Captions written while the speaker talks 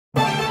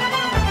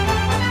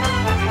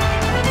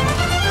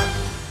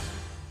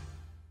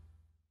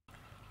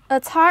A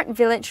tarred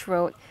village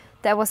road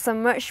that was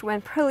submerged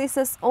when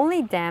Perlis's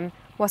only dam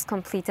was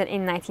completed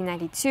in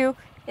 1992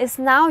 is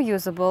now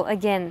usable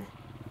again.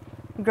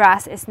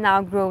 Grass is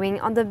now growing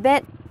on the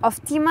bed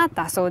of Tima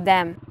Taso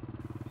Dam.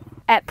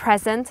 At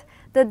present,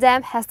 the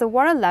dam has the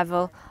water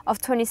level of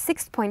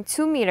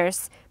 26.2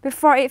 meters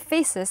before it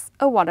faces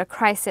a water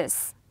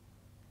crisis.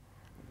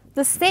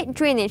 The State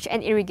Drainage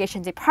and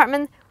Irrigation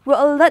Department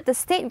will alert the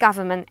state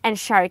government and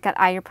Syarikat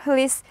Air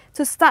Perlis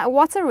to start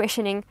water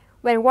rationing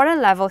when water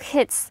level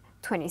hits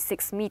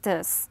 26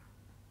 meters.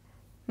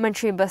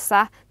 Menteri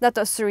Besar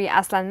Datuk Seri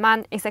Aslan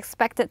Man is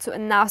expected to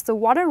announce the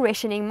water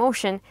rationing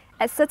motion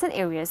at certain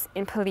areas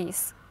in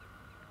Perlis.